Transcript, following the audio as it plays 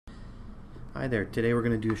Hi there, today we're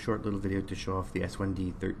going to do a short little video to show off the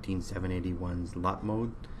S1D13781's LUT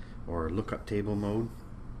mode, or lookup table mode.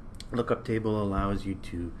 Lookup table allows you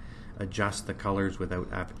to adjust the colors without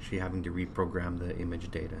actually having to reprogram the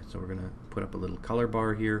image data. So we're going to put up a little color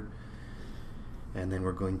bar here, and then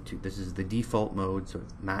we're going to, this is the default mode, so it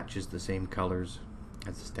matches the same colors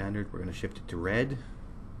as the standard. We're going to shift it to red,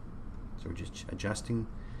 so we're just adjusting.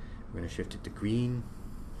 We're going to shift it to green,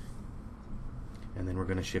 and then we're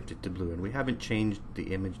going to shift it to blue. And we haven't changed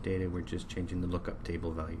the image data, we're just changing the lookup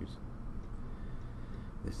table values.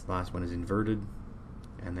 This last one is inverted,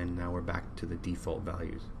 and then now we're back to the default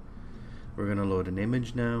values. We're going to load an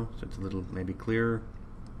image now, so it's a little maybe clearer.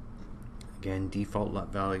 Again, default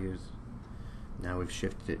LUT values. Now we've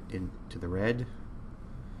shifted it into the red,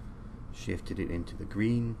 shifted it into the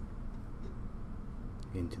green,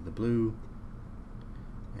 into the blue,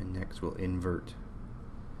 and next we'll invert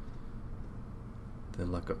the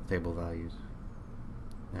lookup table values.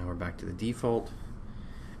 Now we're back to the default,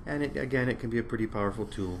 and again it can be a pretty powerful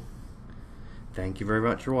tool. Thank you very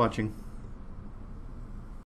much for watching.